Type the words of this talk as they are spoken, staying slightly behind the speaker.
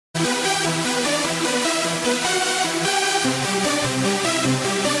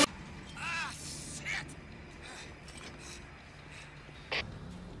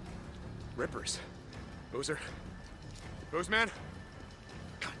Boozer? Boozman?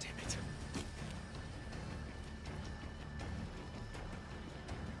 God damn it.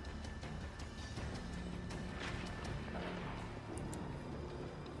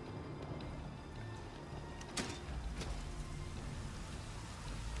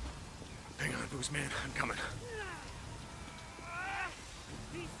 Hang on, Boozman. I'm coming.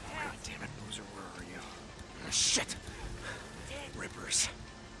 God damn it, Boozer. Where are you? Oh, shit! Rippers.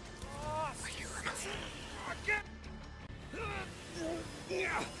 I hear him.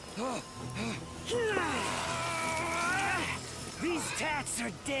 These tats are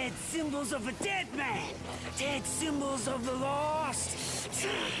dead symbols of a dead man. Dead symbols of the lost.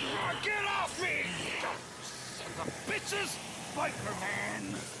 Get off me! Son of bitches! Biker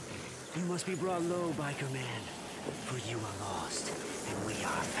man! You must be brought low, biker man. For you are lost, and we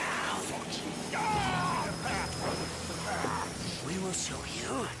are found. We will show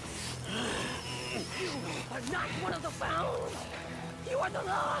you. You are not one of the found. You are the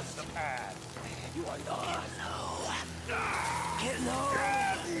lost. The pad. You are lost. Get low.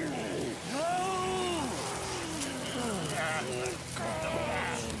 Low.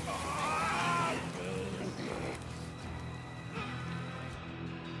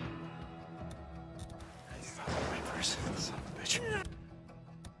 Rippers. Son of a bitch.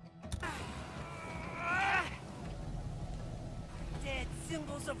 Dead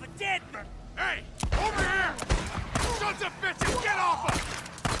symbols of a dead man. Hey! Over here! Sons of bitches, get off us!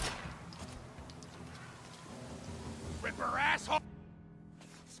 Ripper asshole!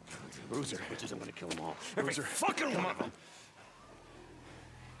 Boozer. Bitches, I'm gonna kill them all. Boozer. Fucking one of them.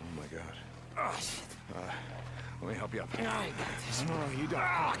 Oh my god. Oh, shit. Let me help you up. I got this. No, you don't.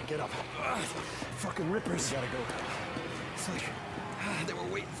 Come on, get up. Fucking rippers. You gotta go. It's like they were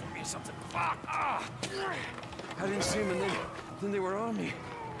waiting for me or something. Fuck. I didn't see them, and then they were on me.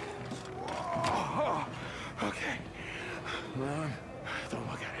 Oh, okay. Well, Don't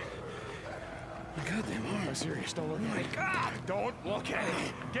look at it. my goddamn arm. I'm serious. Don't look Oh at my it. God. Don't look at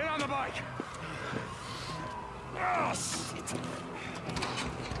it. Get on the bike. Oh, shit.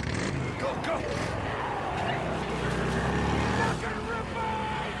 Go, go.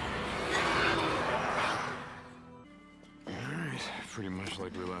 All right. Pretty much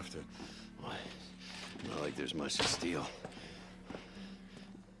like we left it. What? Not like there's much to steal.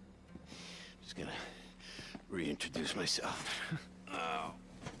 Just gonna reintroduce myself. Oh,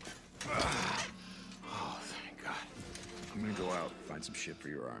 thank God. I'm gonna go out, find some shit for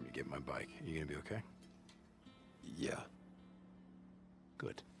your arm. You get my bike. You gonna be okay? Yeah.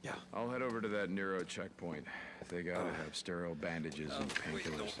 Good. Yeah. I'll head over to that Nero checkpoint. They gotta have sterile bandages and Wait,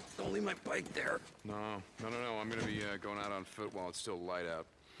 painkillers. don't leave my bike there. No. I'm gonna be going out on foot while it's still light out.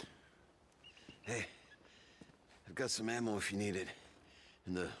 Hey, I've got some ammo if you need it.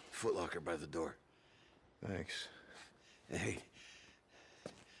 In the footlocker by the door. Thanks. Hey,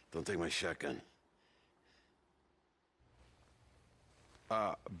 don't take my shotgun.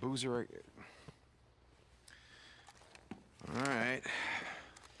 Boozer. All right.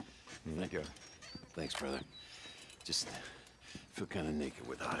 Here you go. Thanks, brother. Just feel kind of naked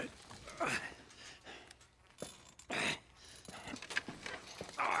without it.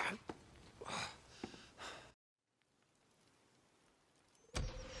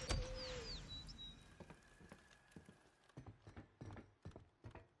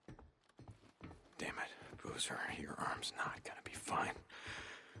 Damn it, Boozer. Your arm's not gonna be fine.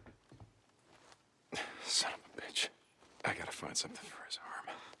 Son of a bitch. I gotta find something for his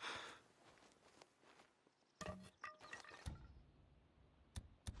arm.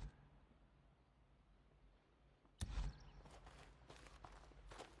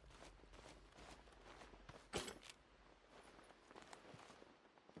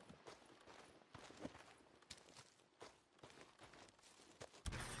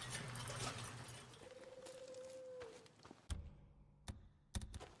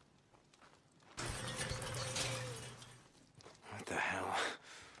 What the hell?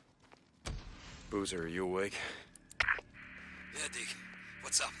 Boozer, are you awake? Yeah, Deke.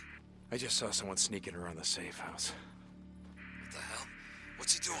 What's up? I just saw someone sneaking around the safe house. What the hell?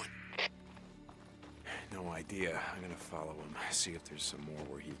 What's he doing? No idea. I'm gonna follow him, see if there's some more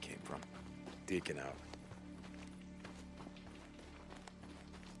where he came from. Deacon out.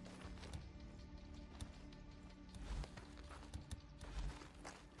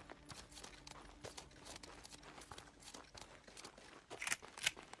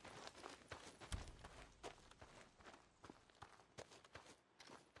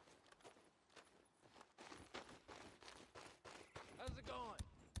 How's it going?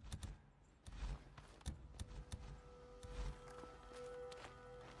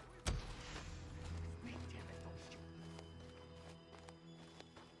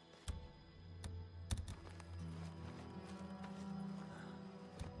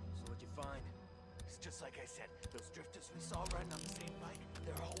 Just like I said, those drifters we saw riding on the same bike,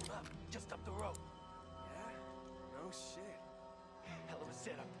 they're holed up just up the road. Yeah? No shit. Hell of a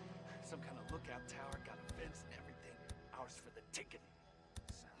setup. Some kind of lookout tower, got a fence and everything. Ours for the ticket.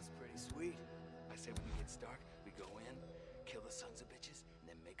 Sounds pretty sweet. I say when it gets dark, we go in, kill the sons of bitches, and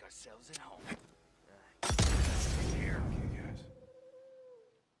then make ourselves at home. Here. Okay, guys.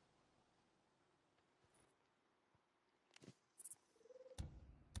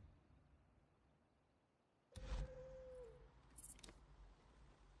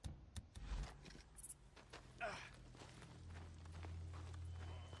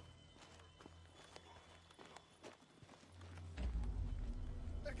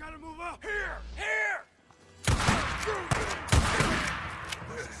 I gotta move up! Here! Here!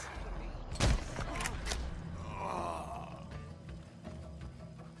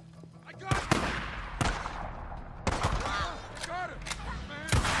 I got it! I got it! Man!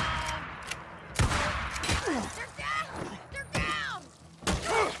 They're down! They're down!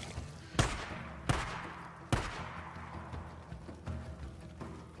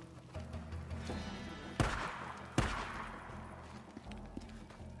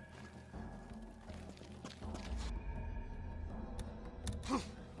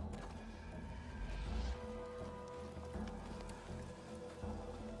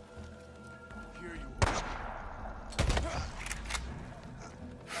 Here you are.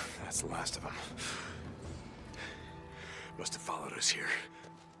 That's the last of them. Must have followed us here.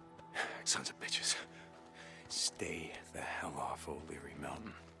 Sons of bitches. Stay the hell off O'Leary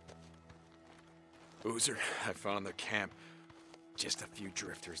Mountain. Boozer, I found their camp. Just a few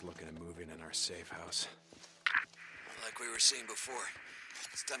drifters looking to move in our safe house. Like we were saying before,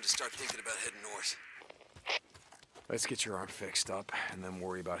 it's time to start thinking about heading north. Let's get your arm fixed up and then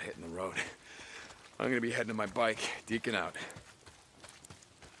worry about hitting the road. I'm gonna be heading to my bike. Deacon out.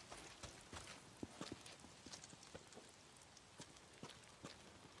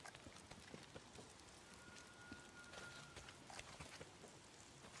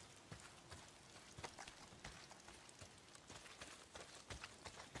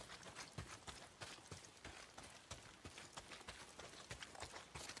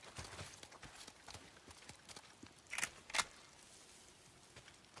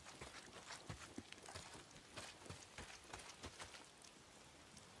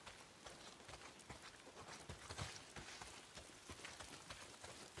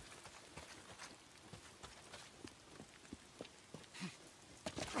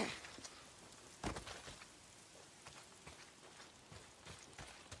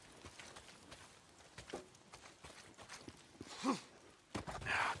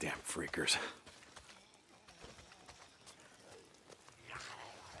 Ah, damn freakers.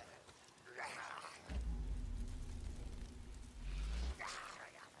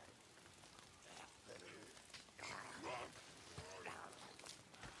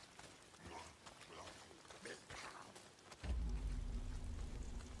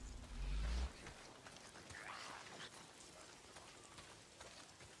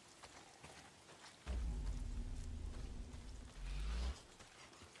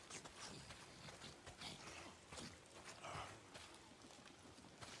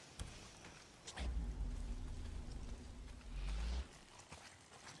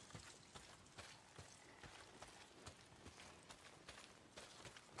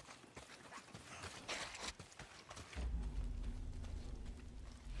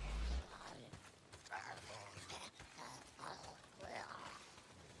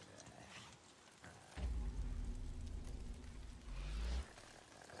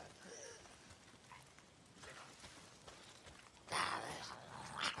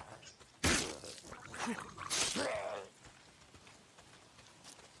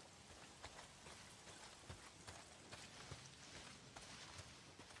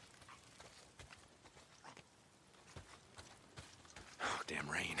 Oh, damn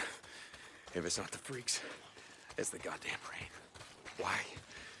rain. If it's not the freaks, it's the goddamn rain. Why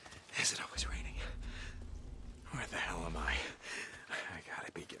is it always raining? Where the hell am I? I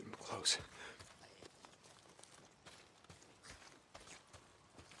gotta be getting close.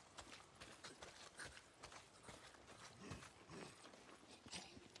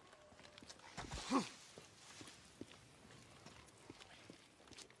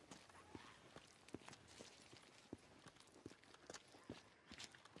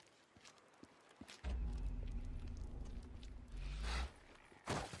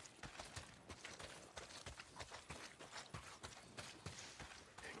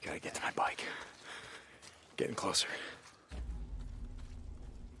 Gotta get to my bike. Getting closer.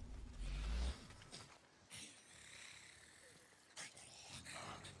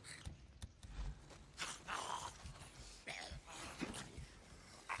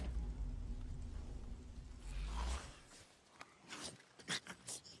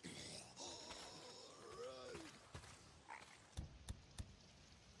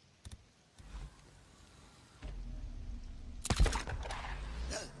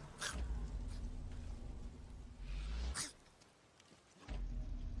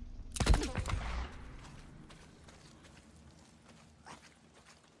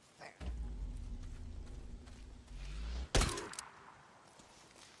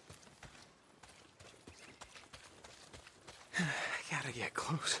 gotta get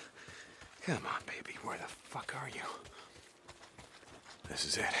close. Come on, baby. Where the fuck are you? This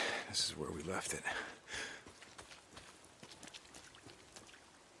is it. This is where we left it.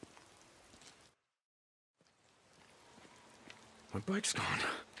 My bike's gone.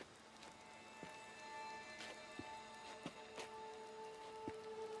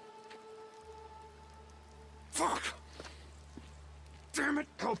 Fuck! Damn it,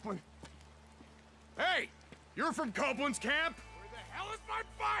 Copeland! Hey! You're from Copeland's camp? Where the hell is my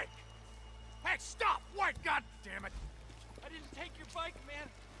bike? Hey, stop! White, god damn it! I didn't take your bike, man.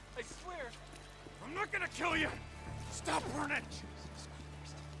 I swear. I'm not gonna kill you! Stop running!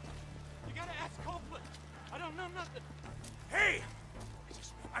 You gotta ask Copeland. I don't know nothing. Hey! It's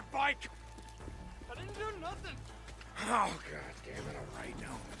just my bike! I didn't do nothing. Oh, god damn it, alright, now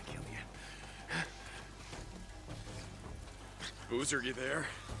I'm gonna kill you. Boozer, you there?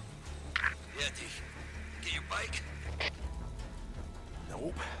 Yeah, D. Get your bike?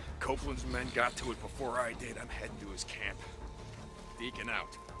 Nope. Copeland's men got to it before I did. I'm heading to his camp. Deacon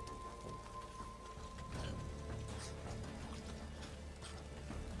out.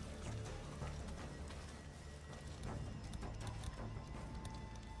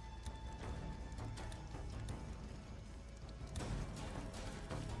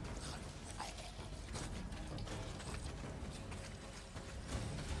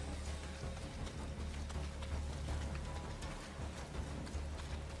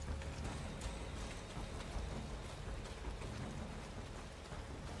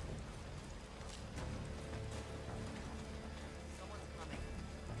 Someone's coming.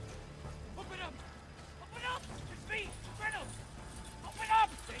 Open up! Open up! It's me, Reynolds! Open up!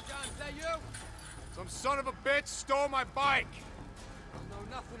 St. John, is that you? Some son of a bitch stole my bike! Don't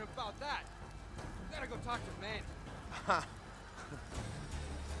know nothing about that. You gotta go talk to Manny.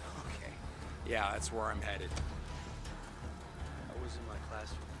 Okay. Yeah, that's where I'm headed. I was in my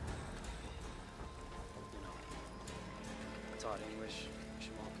classroom. You know, I taught English,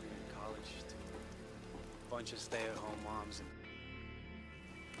 small community college to a bunch of stay-at-home moms and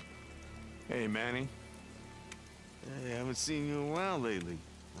Hey, Manny. Hey, I haven't seen you around lately.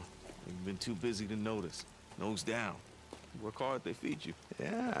 You've been too busy to notice. Nose down. You work hard, they feed you.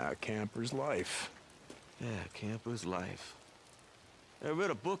 Yeah, camper's life. Yeah, camper's life. I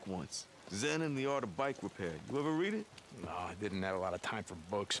read a book once, Zen and the Art of Bike Repair. You ever read it? No, I didn't have a lot of time for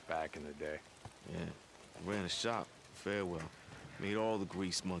books back in the day. Yeah, I ran a shop, Farewell. Made all the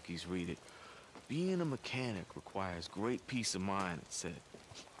grease monkeys read it. Being a mechanic requires great peace of mind, it said.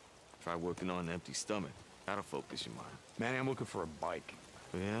 Try working on an empty stomach. That'll focus your mind. Manny, I'm looking for a bike.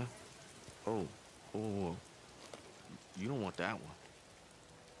 Yeah? Oh, oh, you don't want that one.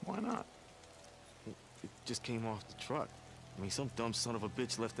 Why not? It just came off the truck. I mean, some dumb son of a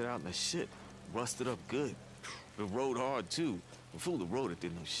bitch left it out in the shit. Rusted up good. It rode hard, too. The fool that rode it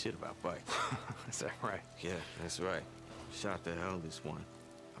didn't know shit about bikes. Is that right? Yeah, that's right. Shot the hell this one.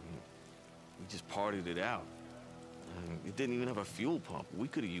 I mean, we just partied it out. It didn't even have a fuel pump. We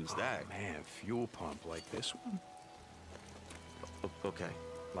could have used that. Man, fuel pump like this one? Okay.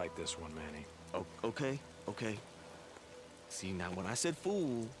 Like this one, Manny. Okay, okay. See, now when I said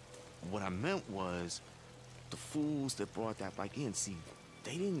fool, what I meant was the fools that brought that bike in, see,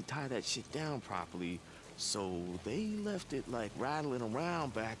 they didn't tie that shit down properly, so they left it, like, rattling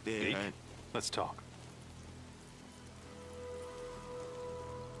around back there. Deke, and- let's talk.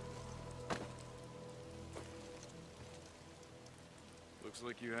 Looks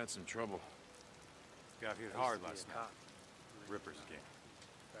like you had some trouble. Got hit hard last night. Rippers again.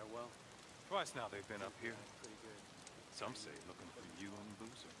 Farewell. Twice now they've been up here. Pretty good. Some say looking for you and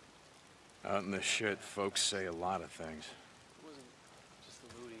Boozer. Out in the shit, folks say a lot of things. It wasn't just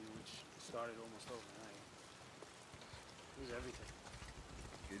the looting, which started almost overnight. It was everything.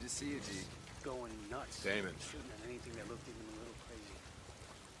 Good to see you, Deke. Going nuts. Damon. Shooting at anything that looked even a little crazy.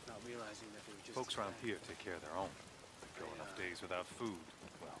 Not realizing that they were just... Folks around here take care of their own. Go enough days without food.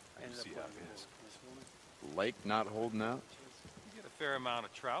 Well, you Ended up see how going it is. to this woman. Lake not holding out? You get a fair amount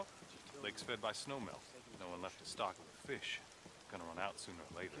of trout. Lake's fed by snowmelt. No one left to stock it with fish. Gonna run out sooner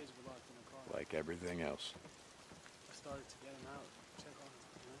or later. Kids were locked in a car. Like everything else. I started to get them out, check on them,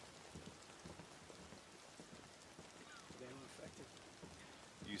 you know? They were infected.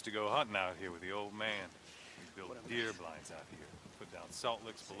 Used to go hunting out here with the old man. We built What a deer mess. blinds out here. Put down salt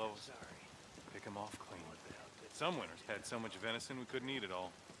licks below us. Pick them off clean. Some winters had so much venison we couldn't eat it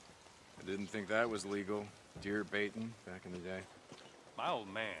all. I didn't think that was legal. Deer baiting back in the day. My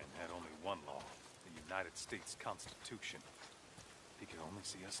old man had only one law, the United States Constitution. He could only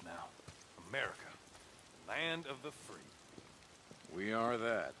see us now. America, land of the free. We are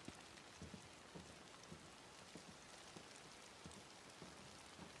that.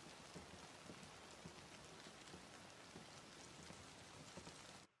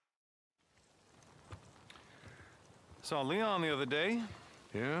 Saw Leon the other day.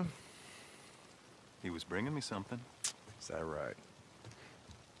 Yeah? He was bringing me something. Is that right?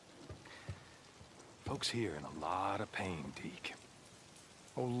 Folks here in a lot of pain, Deke.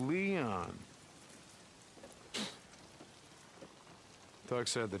 Oh, Leon. Doug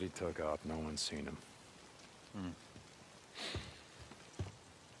said that he took off. No one's seen him.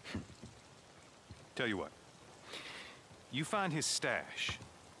 Tell you what. You find his stash.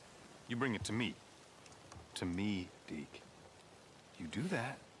 You bring it to me. To me, Deke. You do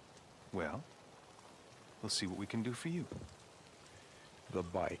that, well, we'll see what we can do for you. The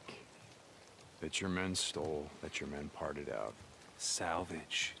bike that your men stole, that your men parted out.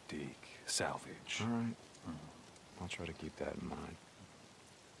 Salvage, Deke. Salvage. All right. I'll try to keep that in mind.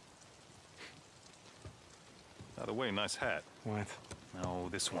 By the way, nice hat. What? No,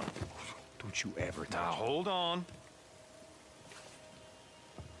 this one. Don't you ever touch Now, it. hold on.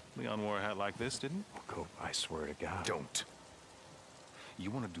 Leon wore a hat like this, didn't he? Cope, I swear to God. Don't. You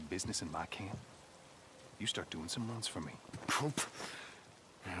want to do business in my camp? You start doing some runs for me. Cope.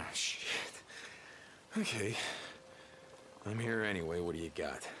 Ah, shit. Okay. I'm here anyway. What do you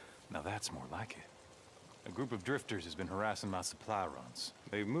got? Now that's more like it. A group of drifters has been harassing my supply runs.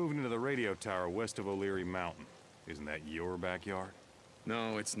 They've moved into the radio tower west of O'Leary Mountain. Isn't that your backyard?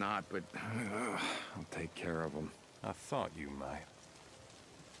 No, it's not, but I'll take care of them. I thought you might.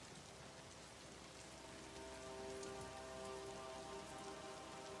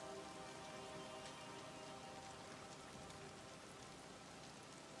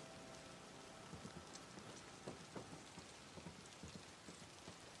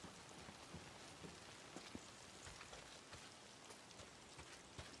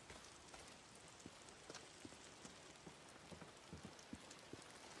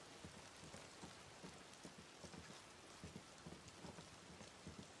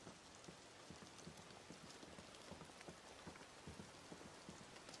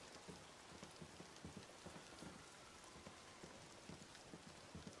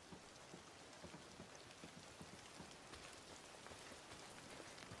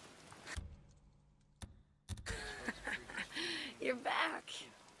 You're back.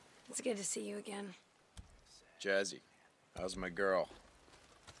 It's good to see you again. Jazzy, how's my girl?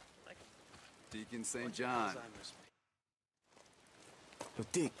 Deacon St. John. Yo,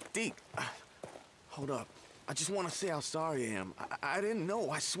 Deke, hold up. I just want to say how sorry I am. I didn't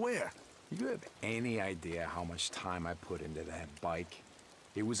know, I swear. You have any idea how much time I put into that bike?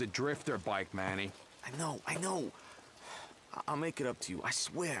 It was a drifter bike, Manny. I know. I'll make it up to you, I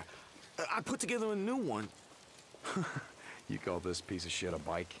swear. I put together a new one. You call this piece of shit a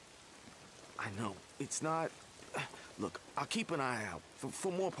bike? I know. It's not... Look, I'll keep an eye out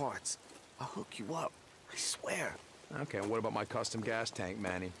for more parts. I'll hook you up. I swear. Okay, and what about my custom gas tank,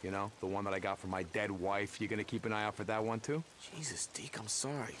 Manny? You know, the one that I got from my dead wife. You gonna keep an eye out for that one, too? Jesus, Deke, I'm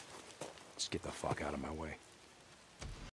sorry. Just get the fuck out of my way.